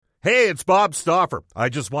Hey, it's Bob Stauffer. I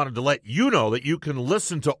just wanted to let you know that you can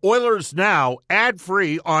listen to Oilers Now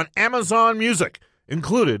ad-free on Amazon Music,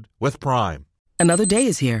 included with Prime. Another day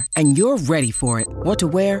is here, and you're ready for it. What to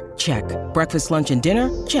wear? Check. Breakfast, lunch, and dinner?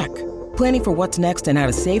 Check. Planning for what's next and how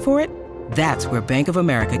to save for it? That's where Bank of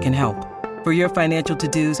America can help. For your financial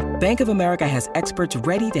to-dos, Bank of America has experts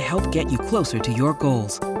ready to help get you closer to your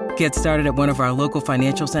goals. Get started at one of our local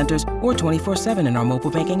financial centers or 24/7 in our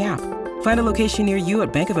mobile banking app. Find a location near you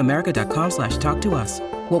at bankofamerica.com/talktous.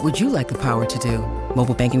 What would you like the power to do?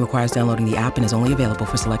 Mobile banking requires downloading the app and is only available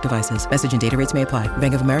for select devices. Message and data rates may apply.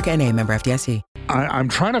 Bank of America N.A., member FDIC. I'm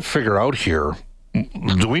trying to figure out here,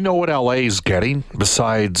 do we know what LA is getting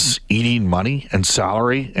besides eating money and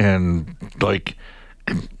salary and, like...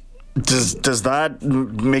 Does that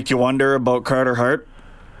make you wonder about Carter Hart?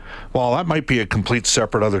 Well, that might be a complete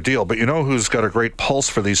separate other deal. But you know who's got a great pulse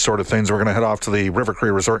for these sort of things? We're going to head off to the River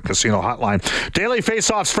Cree Resort and Casino Hotline. Daily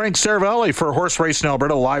Faceoff's Frank Seravalli for Horse Race in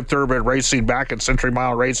Alberta. Live thoroughbred racing back at Century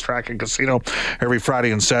Mile Racetrack and Casino every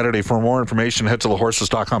Friday and Saturday. For more information, head to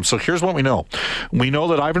thehorses.com. So here's what we know. We know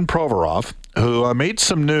that Ivan Provorov, who made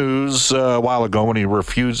some news a while ago when he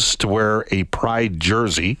refused to wear a Pride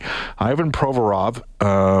jersey. Ivan Provorov,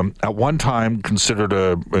 at one time considered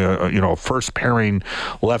a first pairing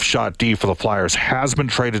left shot D for the Flyers, has been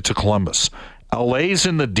traded to Columbus. LA's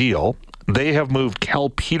in the deal. They have moved Cal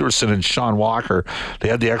Peterson and Sean Walker. They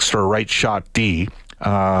had the extra right shot D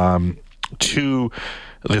to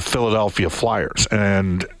the Philadelphia Flyers,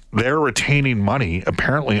 and they're retaining money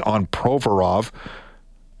apparently on Provorov.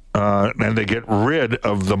 And they get rid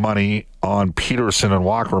of the money on Peterson and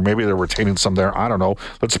Walker. Maybe they're retaining some there. I don't know.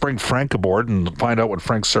 Let's bring Frank aboard and find out what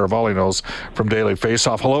Frank Seravalli knows from Daily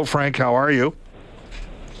Faceoff. Hello, Frank. How are you?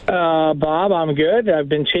 Bob, I'm good. I've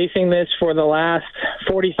been chasing this for the last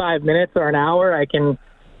 45 minutes or an hour. I can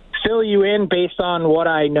fill you in based on what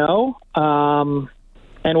I know and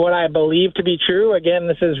what I believe to be true. Again,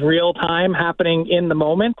 this is real time happening in the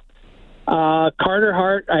moment. Carter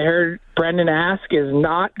Hart, I heard Brendan ask, is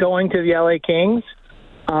not going to the LA Kings.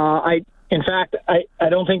 In fact, I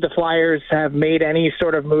don't think the Flyers have made any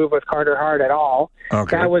sort of move with Carter Hart at all.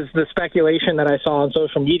 Okay. That was the speculation that I saw on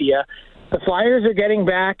social media. The Flyers are getting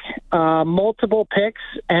back multiple picks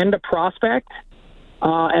and a prospect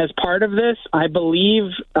as part of this. I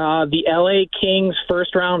believe the LA Kings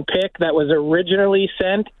first-round pick that was originally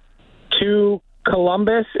sent to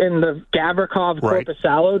Columbus in the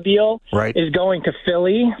Gavrikov-Korpisalo deal is going to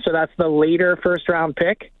Philly, so that's the later first-round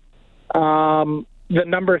pick. The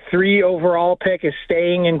number 3 overall pick is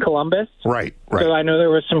staying in Columbus. Right. So I know there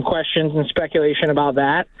was some questions and speculation about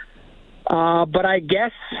that. But I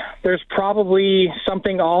guess there's probably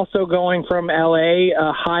something also going from L.A.,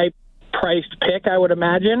 a high-priced pick, I would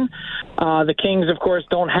imagine. The Kings, of course,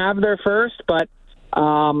 don't have their first, but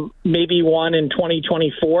maybe one in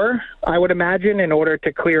 2024, I would imagine, in order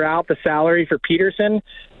to clear out the salary for Peterson.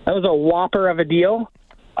 That was a whopper of a deal.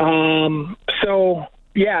 So,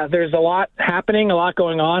 yeah, there's a lot happening, a lot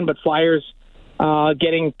going on, but Flyers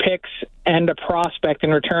getting picks and a prospect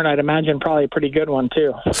in return, I'd imagine probably a pretty good one,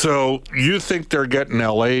 too. So you think they're getting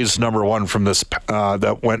LA's number 1 from this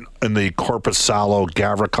that went in the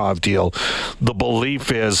Korpisalo-Gavrikov deal. The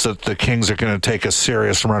belief is that the Kings are going to take a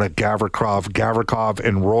serious run at Gavrikov. Gavrikov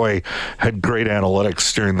and Roy had great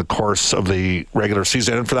analytics during the course of the regular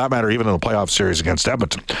season, and for that matter, even in the playoff series against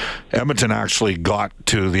Edmonton. Edmonton actually got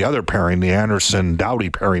to the other pairing, the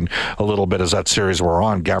Anderson-Doughty pairing, a little bit as that series wore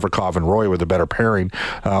on. Gavrikov and Roy were the better pairing.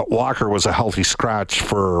 Walker was a healthy scratch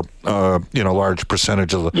for large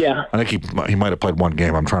percentage of the. Yeah. I think he might have played one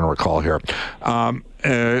game. I'm trying to recall here.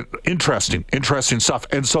 Interesting stuff.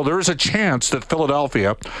 And so there is a chance that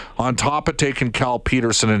Philadelphia, on top of taking Cal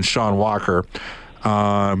Peterson and Sean Walker,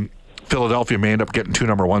 Philadelphia may end up getting 2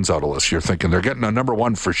 number 1s out of this. You're thinking they're getting a number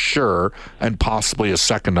 1 for sure, and possibly a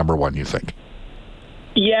second number 1. You think?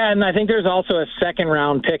 Yeah, and I think there's also a second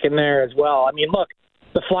round pick in there as well. I mean, look.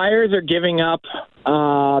 The Flyers are giving up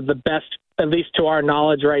the best, at least to our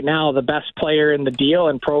knowledge right now, the best player in the deal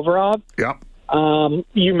in Provorov. Yeah.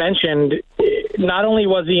 You mentioned not only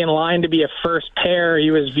was he in line to be a first pair,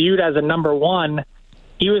 he was viewed as a number 1.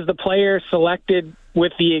 He was the player selected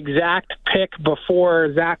with the exact pick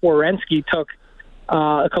before Zach Werenski took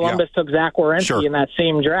Columbus took Zach Werenski in that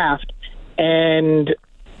same draft. And,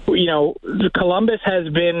 Columbus has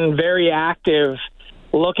been very active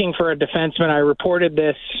looking for a defenseman. I reported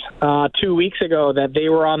this 2 weeks ago that they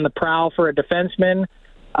were on the prowl for a defenseman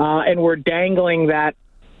and were dangling that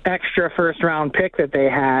extra first-round pick that they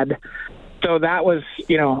had So that was,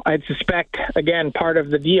 I'd suspect, again, part of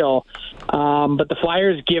the deal. But the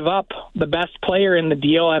Flyers give up the best player in the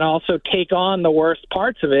deal and also take on the worst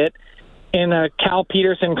parts of it in a Cal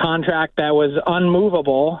Peterson contract that was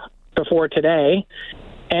unmovable before today,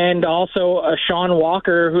 and also a Sean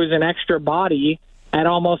Walker who's an extra body at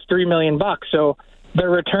almost $3 million. So the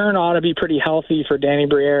return ought to be pretty healthy for Danny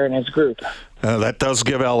Briere and his group. That does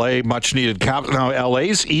give LA much needed cap. Now,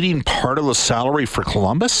 LA's eating part of the salary for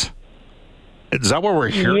Columbus? Is that what we're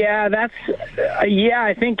hearing? Yeah,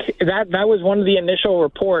 I think that was one of the initial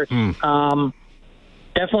reports.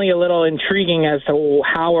 Definitely a little intriguing as to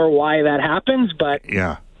how or why that happens, but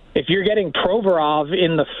yeah, if you're getting Provorov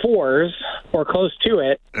in the 4s or close to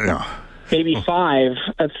it, maybe 5,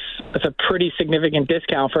 that's a pretty significant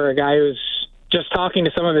discount for a guy who's just talking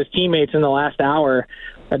to some of his teammates in the last hour.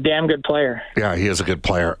 A damn good player. Yeah, he is a good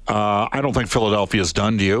player. I don't think Philadelphia's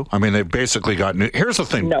done to you. I mean, they've basically got new. Here's the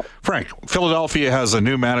thing, no. Frank. Philadelphia has a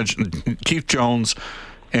new manager, Keith Jones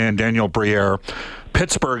and Daniel Briere.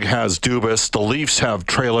 Pittsburgh has Dubas. The Leafs have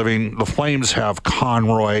Trey Living. The Flames have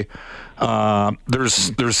Conroy.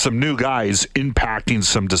 There's some new guys impacting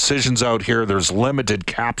some decisions out here. There's limited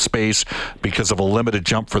cap space because of a limited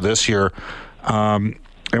jump for this year. And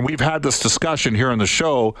we've had this discussion here on the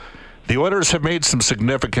show. The Oilers have made some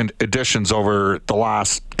significant additions over the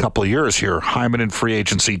last couple of years here. Hyman in free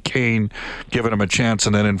agency, Kane giving him a chance,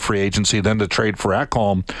 and then in free agency, then to trade for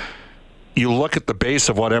Ekholm. You look at the base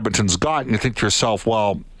of what Edmonton's got, and you think to yourself,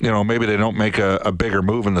 well, maybe they don't make a bigger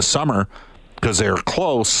move in the summer because they're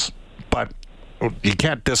close, but you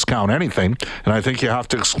can't discount anything, and I think you have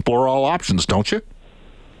to explore all options, don't you?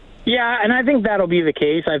 Yeah, and I think that'll be the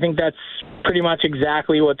case. I think that's pretty much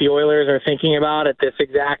exactly what the Oilers are thinking about at this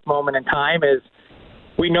exact moment in time is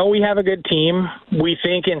we know we have a good team. We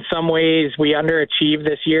think in some ways we underachieved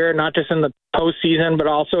this year, not just in the postseason, but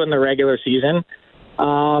also in the regular season.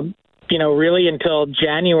 Really until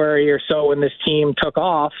January or so when this team took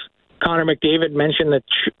off, Connor McDavid mentioned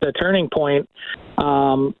the turning point,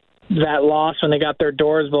 that loss when they got their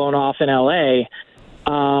doors blown off in L.A.,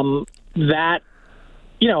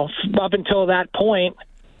 up until that point,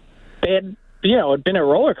 they had, it'd been a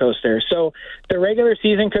roller coaster. So the regular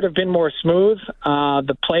season could have been more smooth.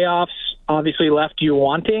 The playoffs obviously left you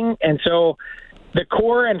wanting. And so the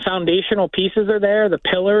core and foundational pieces are there. The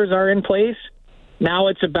pillars are in place. Now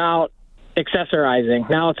it's about accessorizing.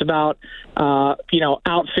 Now it's about,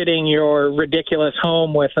 outfitting your ridiculous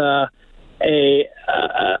home with a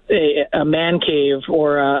man cave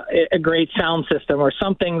or a great sound system or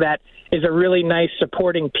something that is a really nice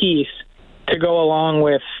supporting piece to go along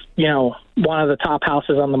with, one of the top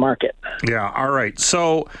houses on the market. Yeah. All right.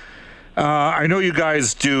 So I know you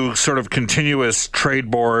guys do sort of continuous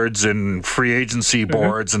trade boards and free agency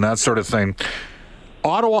boards and that sort of thing.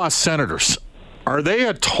 Ottawa Senators, are they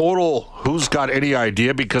a total who's got any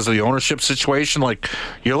idea because of the ownership situation? Like,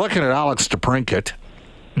 you're looking at Alex DeBrincat.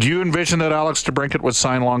 Do you envision that Alex DeBrincat would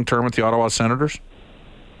sign long-term with the Ottawa Senators?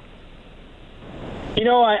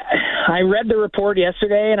 I read the report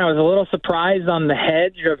yesterday, and I was a little surprised on the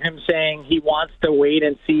hedge of him saying he wants to wait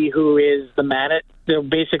and see who is the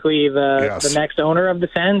basically the next owner of the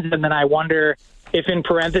Sens. And then I wonder if in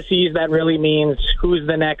parentheses that really means who's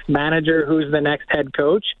the next manager, who's the next head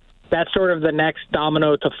coach. That's sort of the next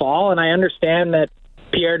domino to fall. And I understand that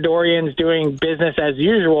Pierre Dorian's doing business as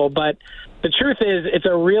usual, but the truth is it's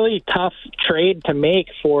a really tough trade to make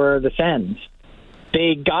for the Sens.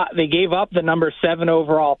 They gave up the number 7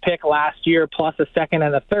 overall pick last year, plus a second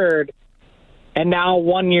and a third. And now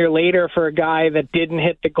 1 year later, for a guy that didn't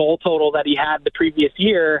hit the goal total that he had the previous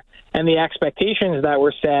year and the expectations that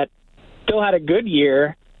were set, still had a good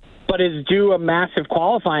year, but is due a massive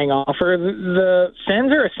qualifying offer. The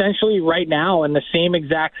Sens are essentially right now in the same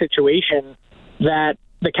exact situation that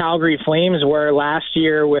the Calgary Flames were last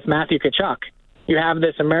year with Matthew Tkachuk. You have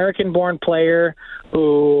this American-born player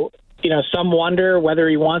who, some wonder whether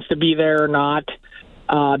he wants to be there or not.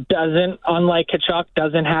 Unlike Tkachuk,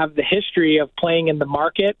 doesn't have the history of playing in the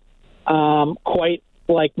market quite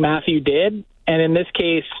like Matthew did. And in this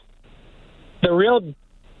case, the real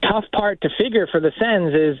tough part to figure for the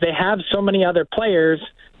Sens is they have so many other players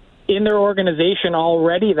in their organization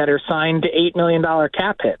already that are signed to $8 million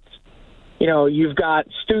cap hits. You've got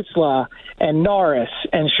Stützle and Norris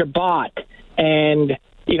and Shabbat, and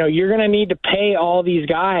you're going to need to pay all these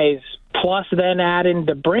guys, plus then add in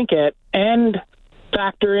DeBrincat and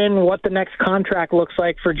factor in what the next contract looks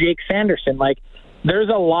like for Jake Sanderson. Like, there's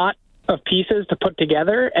a lot of pieces to put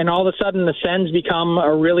together, and all of a sudden the Sens become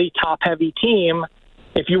a really top-heavy team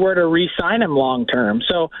if you were to re-sign him long-term.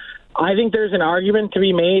 So I think there's an argument to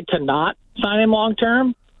be made to not sign him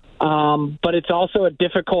long-term. But it's also a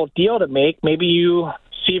difficult deal to make. Maybe you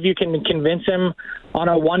see if you can convince him on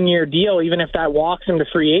a one-year deal, even if that walks him to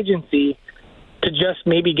free agency, to just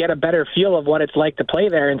maybe get a better feel of what it's like to play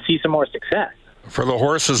there and see some more success. For the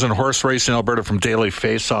horses and horse racing in Alberta from Daily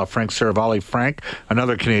Faceoff, Frank Seravalli. Frank,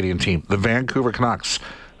 another Canadian team, the Vancouver Canucks.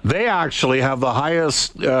 They actually have the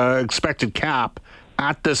highest expected cap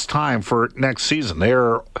at this time for next season.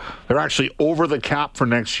 They're actually over the cap for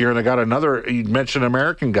next year. They got another, you mentioned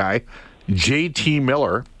American guy, JT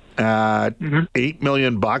Miller, at $8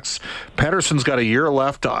 million. Pettersson's got a year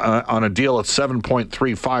left on a deal at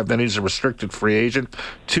 7.35. Then he's a restricted free agent.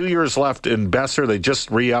 2 years left in Besser. They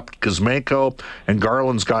just re-upped Kuzmenko, and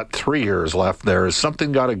Garland's got 3 years left there. Is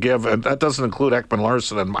something got to give? And that doesn't include Ekman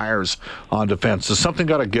Larsson and Myers on defense. Is something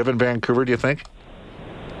got to give in Vancouver, do you think?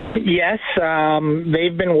 Yes,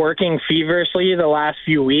 they've been working feverishly the last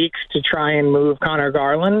few weeks to try and move Connor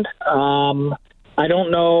Garland. I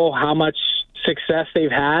don't know how much success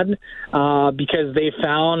they've had because they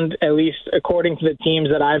found, at least according to the teams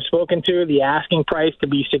that I've spoken to, the asking price to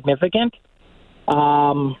be significant.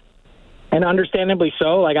 And understandably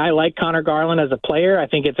so. Like, I like Connor Garland as a player. I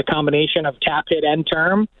think it's a combination of cap hit and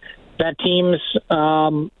term that teams,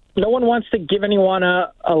 no one wants to give anyone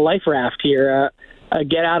a life raft here, a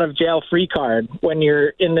get out of jail free card when you're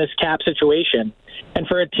in this cap situation. And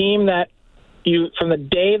for a team that from the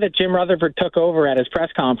day that Jim Rutherford took over at his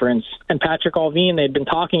press conference and Patrick Allvin, they'd been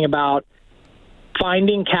talking about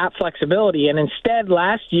finding cap flexibility. And instead,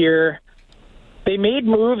 last year, they made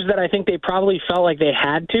moves that I think they probably felt like they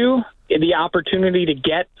had to. The opportunity to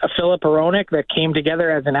get a Filip Hronek that came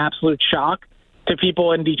together as an absolute shock to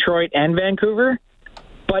people in Detroit and Vancouver.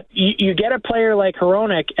 But you get a player like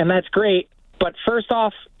Hronek, and that's great. But first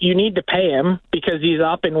off, you need to pay him because he's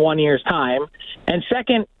up in 1 year's time. And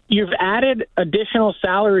second, you've added additional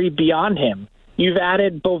salary beyond him. You've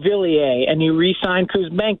added Beauvillier, and you re-signed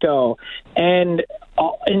Kuzmenko. And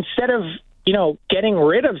instead of, getting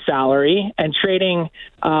rid of salary and trading,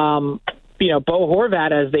 Bo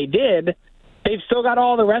Horvat as they did, they've still got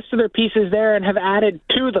all the rest of their pieces there and have added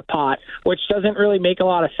to the pot, which doesn't really make a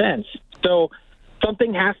lot of sense. So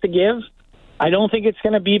something has to give. I don't think it's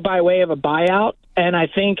going to be by way of a buyout. And I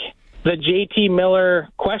think the JT Miller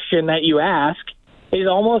question that you ask is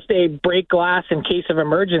almost a break glass in case of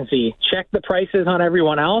emergency. Check the prices on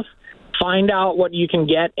everyone else. Find out what you can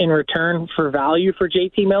get in return for value for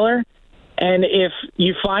JT Miller. And if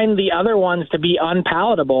you find the other ones to be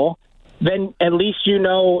unpalatable, then at least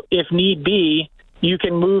if need be, you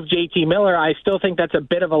can move JT Miller. I still think that's a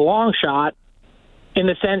bit of a long shot in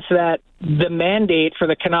the sense that the mandate for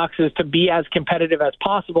the Canucks is to be as competitive as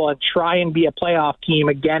possible and try and be a playoff team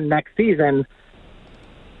again next season.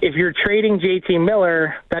 If you're trading JT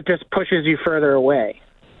Miller, that just pushes you further away.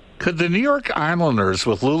 Could the New York Islanders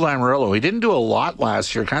with Lou Lamoriello, he didn't do a lot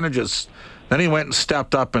last year, then he went and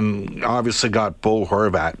stepped up and obviously got Bo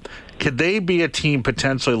Horvat. Could they be a team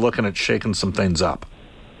potentially looking at shaking some things up?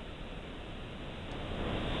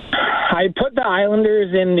 I put the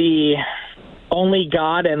Islanders in the only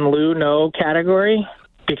God and Lou know category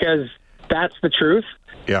because that's the truth.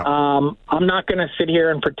 Yeah. I'm not going to sit here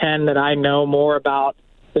and pretend that I know more about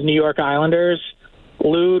the New York Islanders.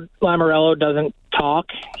 Lou Lamoriello doesn't talk.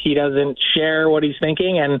 He doesn't share what he's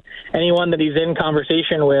thinking, and anyone that he's in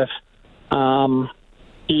conversation with,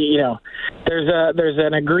 there's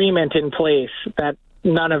an agreement in place that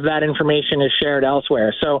none of that information is shared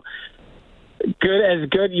elsewhere. So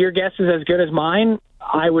your guess is as good as mine.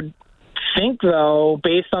 I would think, though,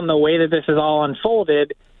 based on the way that this is all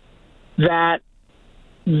unfolded, that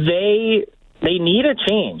they need a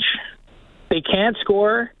change. They can't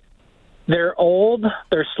score. They're old.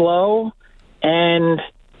 They're slow. And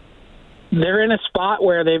they're in a spot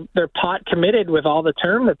where they're pot committed with all the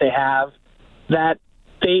term that they have, that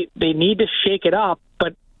they need to shake it up,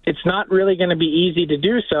 but it's not really going to be easy to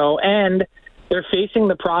do so. And they're facing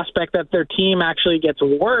the prospect that their team actually gets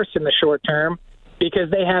worse in the short term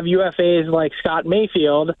because they have UFAs like Scott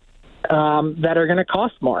Mayfield that are going to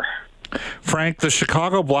cost more. Frank, the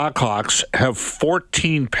Chicago Blackhawks have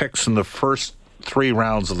 14 picks in the first 3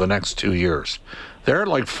 rounds of the next 2 years. They're at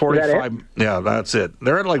like 45. Yeah, that's it.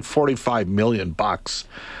 They're at like $45 million.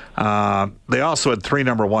 They also had 3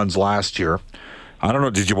 number ones last year. I don't know.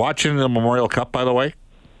 Did you watch it in the Memorial Cup, by the way?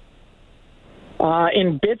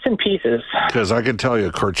 In bits and pieces. Because I can tell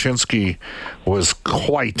you, Korchinski was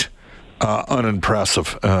quite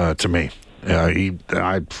unimpressive to me.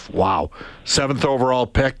 Wow. 7th overall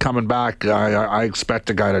pick coming back. I expect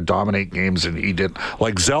a guy to dominate games, and he did.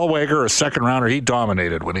 Like Zellweger, a second rounder, he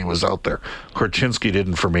dominated when he was out there. Korchinski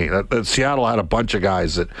didn't for me. Seattle had a bunch of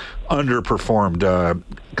guys that underperformed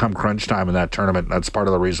come crunch time in that tournament. That's part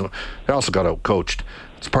of the reason. They also got out-coached.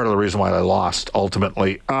 It's part of the reason why they lost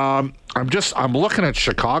ultimately. I'm looking at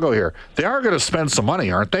Chicago here. They are going to spend some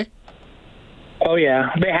money, aren't they? Oh,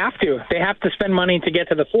 yeah. They have to. They have to spend money to get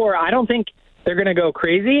to the floor. I don't think they're going to go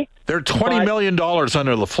crazy. They're $20 million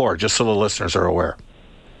under the floor, just so the listeners are aware.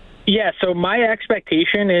 Yeah, so my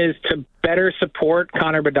expectation is to better support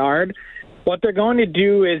Connor Bedard. What they're going to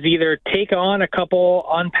do is either take on a couple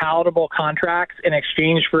unpalatable contracts in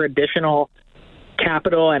exchange for additional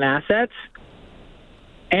capital and assets,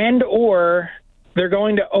 and or they're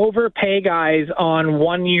going to overpay guys on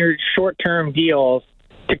one-year short-term deals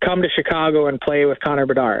to come to Chicago and play with Connor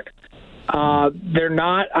Bedard. They're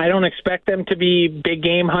not. I don't expect them to be big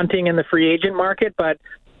game hunting in the free agent market, but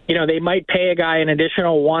they might pay a guy an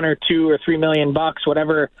additional $1 or $2 or $3 million,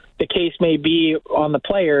 whatever the case may be on the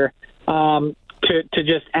player, to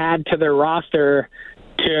just add to their roster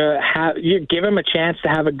to give him a chance to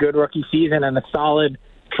have a good rookie season and a solid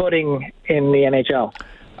footing in the NHL.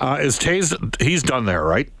 Is Taves? He's done there,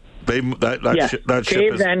 right?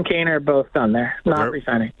 Taves and Kane are both done there. Not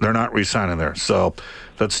re-signing. They're not re-signing there. So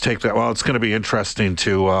let's take that. Well, it's going to be interesting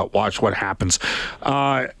to watch what happens.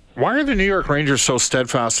 Why are the New York Rangers so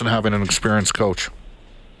steadfast in having an experienced coach?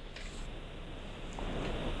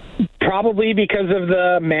 Probably because of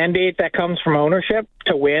the mandate that comes from ownership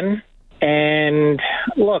to win. And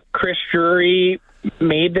look, Chris Drury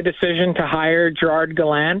made the decision to hire Gerard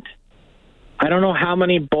Gallant. I don't know how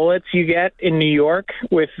many bullets you get in New York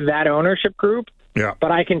with that ownership group,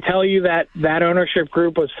 but I can tell you that ownership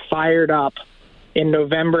group was fired up in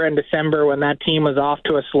November and December when that team was off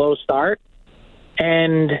to a slow start.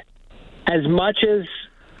 And as much as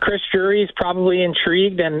Chris Drury's probably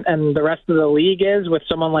intrigued and the rest of the league is with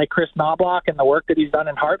someone like Chris Knobloch and the work that he's done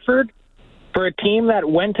in Hartford, for a team that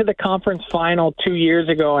went to the conference final 2 years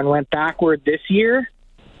ago and went backward this year,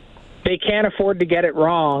 they can't afford to get it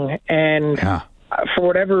wrong. And for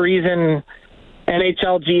whatever reason,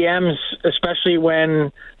 NHL GMs, especially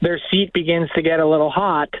when their seat begins to get a little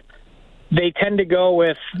hot, they tend to go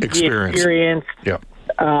with the experienced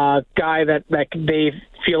guy that they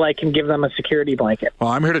feel like can give them a security blanket. Well,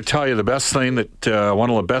 I'm here to tell you the best thing that one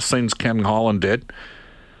of the best things Ken Holland did,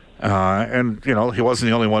 and he wasn't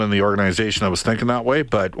the only one in the organization that was thinking that way,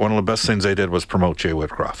 but one of the best things they did was promote Jay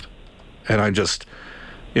Whitcroft. And I just,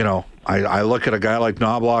 I look at a guy like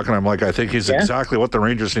Knobloch and I'm like, I think he's exactly what the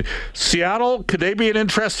Rangers need. Seattle, could they be an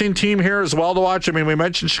interesting team here as well to watch? I mean, we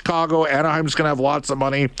mentioned Chicago. Anaheim's going to have lots of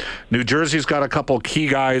money. New Jersey's got a couple key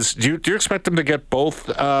guys. Do you expect them to get both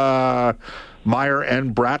Meyer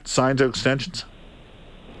and Bratt signed to extensions?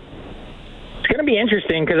 It's going to be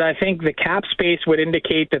interesting because I think the cap space would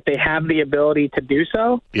indicate that they have the ability to do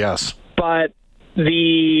so. Yes. But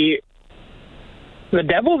the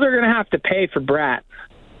Devils are going to have to pay for Bratt.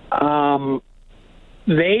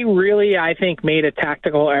 They really, I think, made a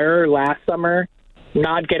tactical error last summer,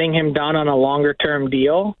 not getting him done on a longer-term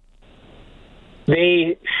deal.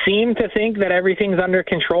 They seem to think that everything's under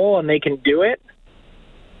control and they can do it,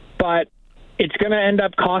 but it's going to end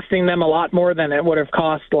up costing them a lot more than it would have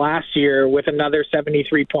cost last year with another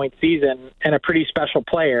 73-point season and a pretty special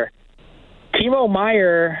player. Timo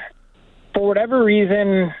Meier, for whatever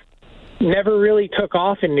reason, never really took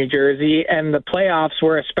off in New Jersey, and the playoffs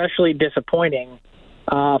were especially disappointing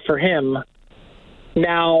for him.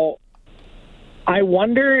 Now, I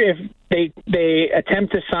wonder if they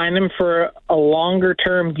attempt to sign him for a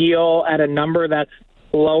longer-term deal at a number that's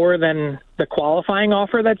lower than the qualifying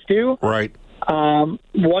offer that's due. Right.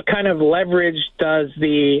 What kind of leverage does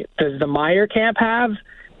the Meier camp have?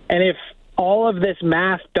 And if all of this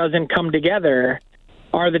math doesn't come together,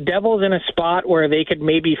 are the Devils in a spot where they could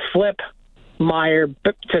maybe flip Meier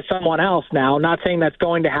to someone else now? Not saying that's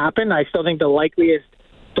going to happen. I still think the likeliest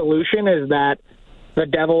solution is that the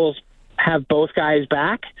Devils have both guys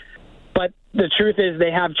back. But the truth is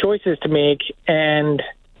they have choices to make, and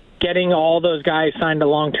getting all those guys signed to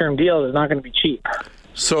long-term deals is not going to be cheap.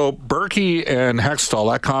 So Berkey and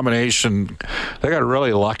Hextall, that combination, they got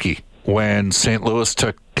really lucky when St. Louis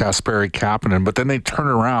took Kasperi Kapanen, but then they turned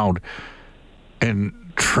around and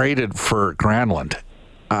traded for Granlund,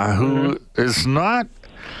 who is not.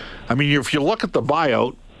 I mean, if you look at the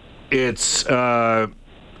buyout, it's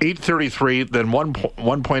 $833, then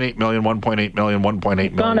 $1.8 million, $1.8 million, $1.8 million.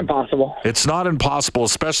 It's not impossible. It's not impossible,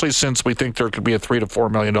 especially since we think there could be a $3 to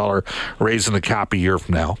 $4 million raise in the cap a year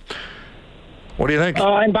from now. What do you think?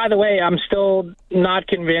 And by the way, I'm still not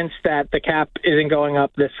convinced that the cap isn't going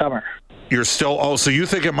up this summer. You're still, so you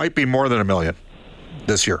think it might be more than $1 million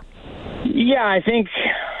this year? Yeah, I think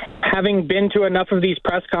having been to enough of these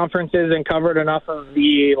press conferences and covered enough of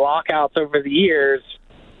the lockouts over the years,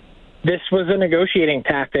 this was a negotiating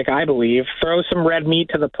tactic, I believe. Throw some red meat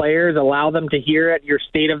to the players, allow them to hear at your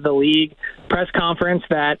State of the League press conference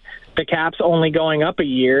that the cap's only going up a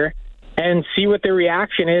year, and see what the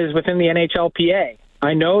reaction is within the NHLPA.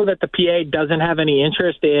 I know that the PA doesn't have any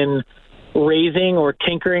interest in raising or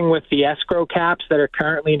tinkering with the escrow caps that are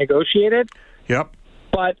currently negotiated. Yep.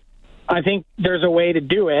 But I think there's a way to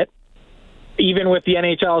do it, even with the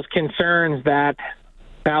NHL's concerns that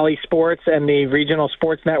Bally Sports and the regional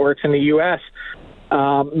sports networks in the U.S.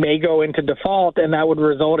 May go into default, and that would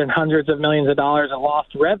result in hundreds of millions of dollars of lost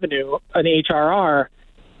revenue, an HRR.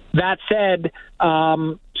 That said,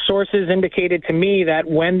 sources indicated to me that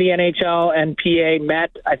when the NHL and PA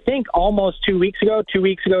met, I think almost 2 weeks ago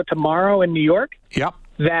tomorrow in New York, Yep.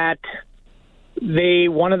 that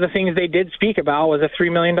one of the things they did speak about was a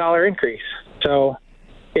 $3 million increase. So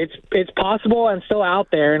it's possible and still out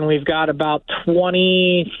there, and we've got about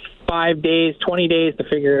 20 days to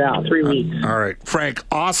figure it out, 3 weeks. All right. Frank,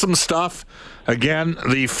 awesome stuff. Again,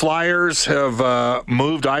 the Flyers have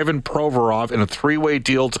moved Ivan Provorov in a 3-way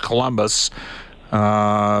deal to Columbus.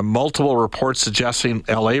 Multiple reports suggesting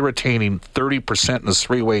LA retaining 30% in this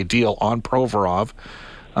 3-way deal on Provorov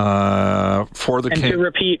for the And to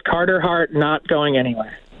repeat, Carter Hart not going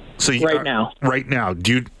anywhere. So now. Right now.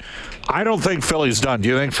 I don't think Philly's done. Do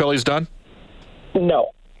you think Philly's done?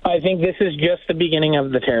 No. I think this is just the beginning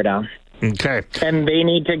of the teardown. Okay. And they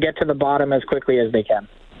need to get to the bottom as quickly as they can.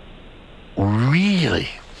 Really?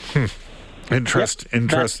 Interest.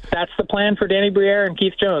 That's the plan for Danny Briere and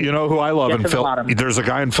Keith Jones. You know who I love in Philly? There's a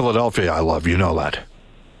guy in Philadelphia I love. You know that.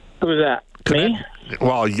 Who's that? Me?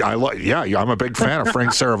 Well, I'm a big fan of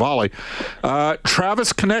Frank Seravalli.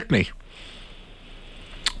 Travis Konechny.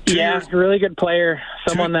 Really good player.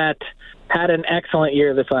 Someone that had an excellent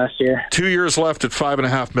year this last year. 2 years left at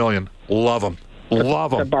 $5.5 million. Love him.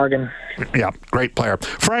 Love him. A bargain. Yeah, great player.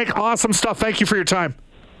 Frank, awesome stuff. Thank you for your time.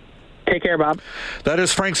 Take care, Bob. That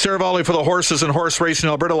is Frank Seravalli for the Horses and Horse Racing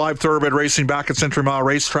Alberta. Live thoroughbred racing back at Century Mile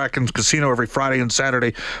Racetrack and Casino every Friday and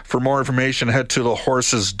Saturday. For more information, head to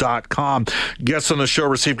thehorses.com. Guests on the show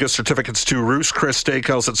receive gift certificates to Roost Chris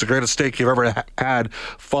Steakhouse. It's the greatest steak you've ever had.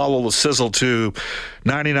 Follow the sizzle to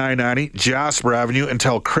 9990 Jasper Avenue and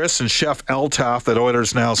tell Chris and Chef Eltaf that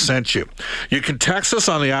Oilers Now sent you. You can text us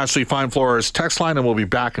on the Ashley Fine Floors text line, and we'll be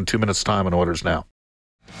back in 2 minutes' time on Oilers Now.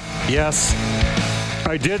 Yes.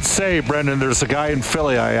 I did say, Brendan, there's a guy in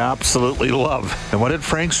Philly I absolutely love. And what did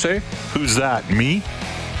Frank say? Who's that? Me?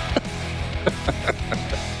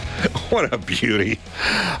 What a beauty.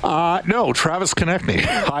 No, Travis Konechny.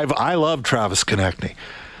 I love Travis Konechny.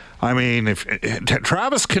 I mean,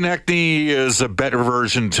 Travis Konechny is a better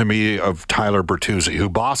version to me of Tyler Bertuzzi, who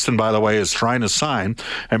Boston, by the way, is trying to sign.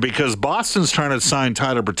 And because Boston's trying to sign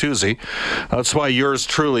Tyler Bertuzzi, that's why yours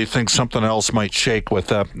truly thinks something else might shake with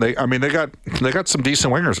they got some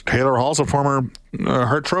decent wingers. Taylor Hall's a former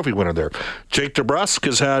Hart Trophy winner there. Jake DeBrusk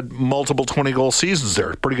has had multiple 20-goal seasons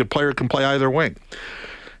there. Pretty good player, can play either wing.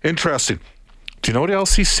 Interesting. Do you know what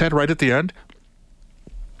else he said right at the end?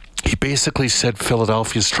 He basically said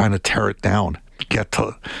Philadelphia's trying to tear it down.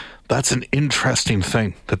 That's an interesting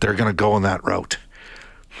thing that they're going to go in that route.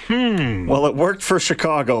 Well, it worked for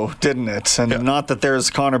Chicago, didn't it? And not that there's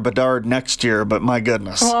Connor Bedard next year, but my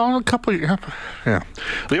goodness. Well, a couple of yeah.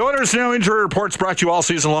 The Oilers Now injury reports brought to you all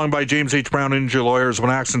season long by James H. Brown Injury Lawyers. When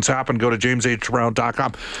accidents happen, go to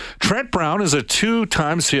jameshbrown.com. Trent Brown is a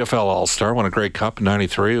 2-time CFL All-Star, won a Grey Cup in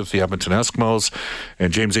 '93 with the Edmonton Eskimos.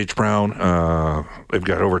 And James H. Brown, they've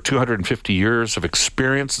got over 250 years of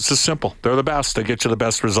experience. It's just simple. They're the best. They get you the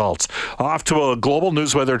best results. Off to a global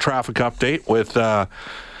news weather traffic update with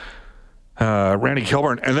Randy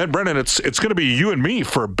Kilburn. And then, Brendan, it's going to be you and me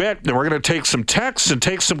for a bit, and we're going to take some texts and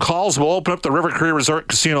take some calls. We'll open up the River Cree Resort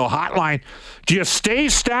Casino hotline. Do you stay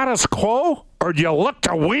status quo, or do you look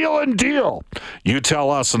to wheel and deal? You tell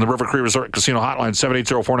us on the River Cree Resort Casino hotline,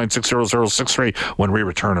 780-496-0063, when we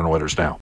return on Oilers Now.